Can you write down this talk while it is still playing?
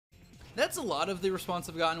That's a lot of the response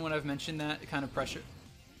I've gotten when I've mentioned that kind of pressure.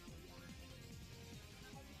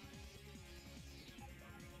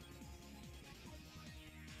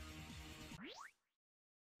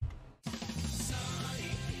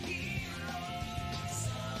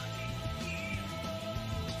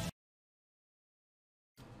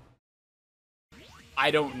 I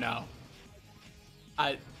don't know.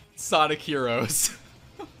 Sonic Heroes.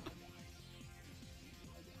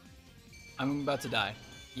 I'm about to die.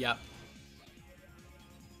 Yep.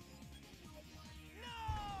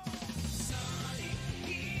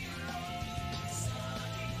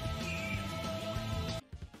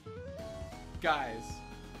 Guys.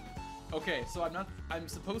 Okay, so I'm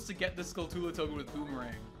supposed to get this Skulltula token with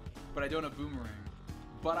Boomerang, but I don't have Boomerang.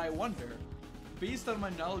 But I wonder, based on my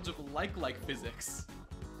knowledge of like physics.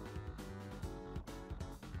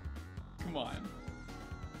 Come on.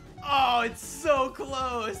 Oh, it's so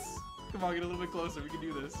close! Come on, get a little bit closer. We can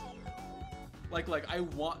do this. Like, I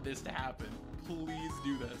want this to happen. Please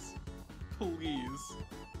do this. Please.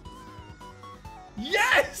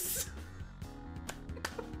 Yes!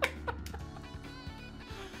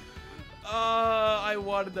 I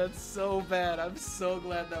wanted that so bad. I'm so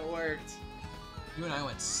glad that worked. You and I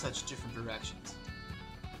went such different directions.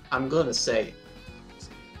 I'm gonna say,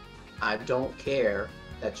 I don't care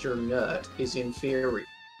that your nut is inferior.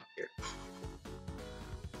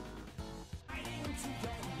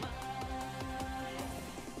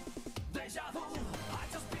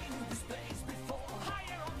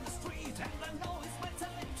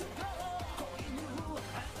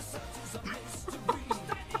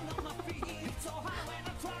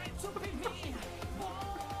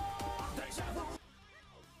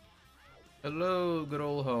 Hello, good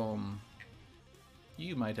old home.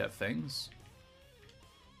 You might have things.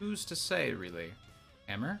 Who's to say, really?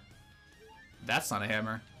 Hammer? That's not a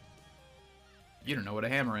hammer. You don't know what a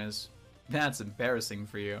hammer is. That's embarrassing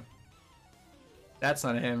for you. That's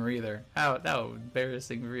not a hammer either. How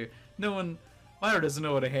embarrassing for you. No one, Myro doesn't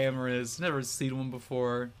know what a hammer is. Never seen one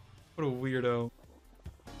before. What a weirdo.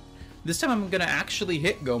 This time I'm gonna actually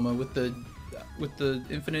hit Goma with the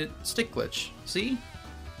infinite stick glitch. See?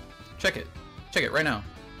 Check it. Check it right now.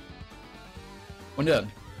 One done.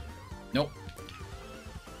 Nope.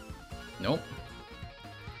 Nope.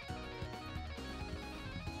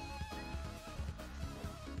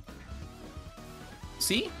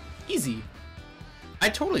 See? Easy. I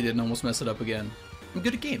totally didn't almost mess it up again. I'm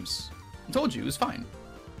good at games. I told you, it was fine.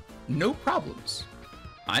 No problems.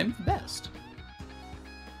 I'm the best.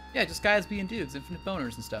 Yeah, just guys being dudes, infinite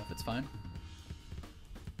boners and stuff, it's fine.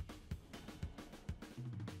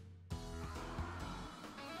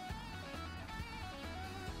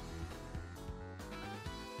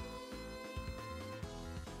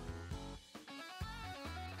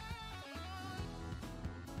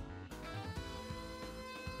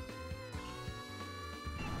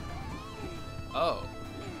 Oh.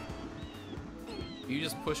 You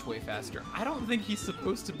just push way faster. I don't think he's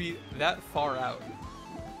supposed to be that far out.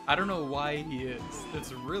 I don't know why he is.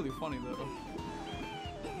 That's really funny though.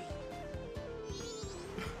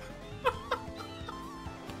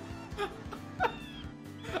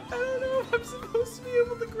 I don't know if I'm supposed to be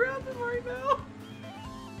able to grab him right now.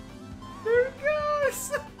 There he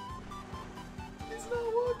goes! He's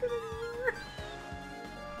not walking anywhere.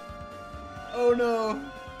 Oh no.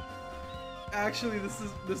 Actually,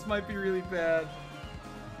 this might be really bad.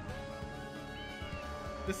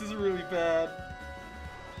 This is really bad.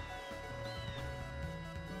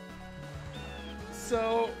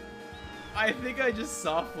 So, I think I just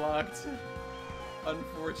soft locked.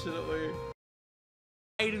 Unfortunately.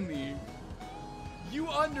 Lie to me. You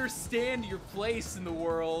understand your place in the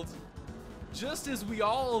world, just as we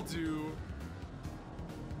all do.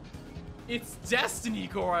 It's destiny,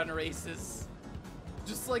 Goron Races.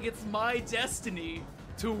 Just like it's my destiny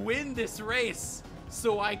to win this race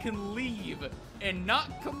so I can leave and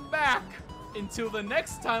not come back until the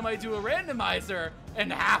next time I do a randomizer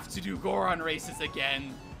and have to do Goron Races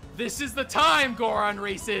again. This is the time, Goron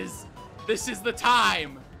Races. This is the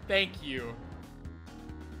time. Thank you.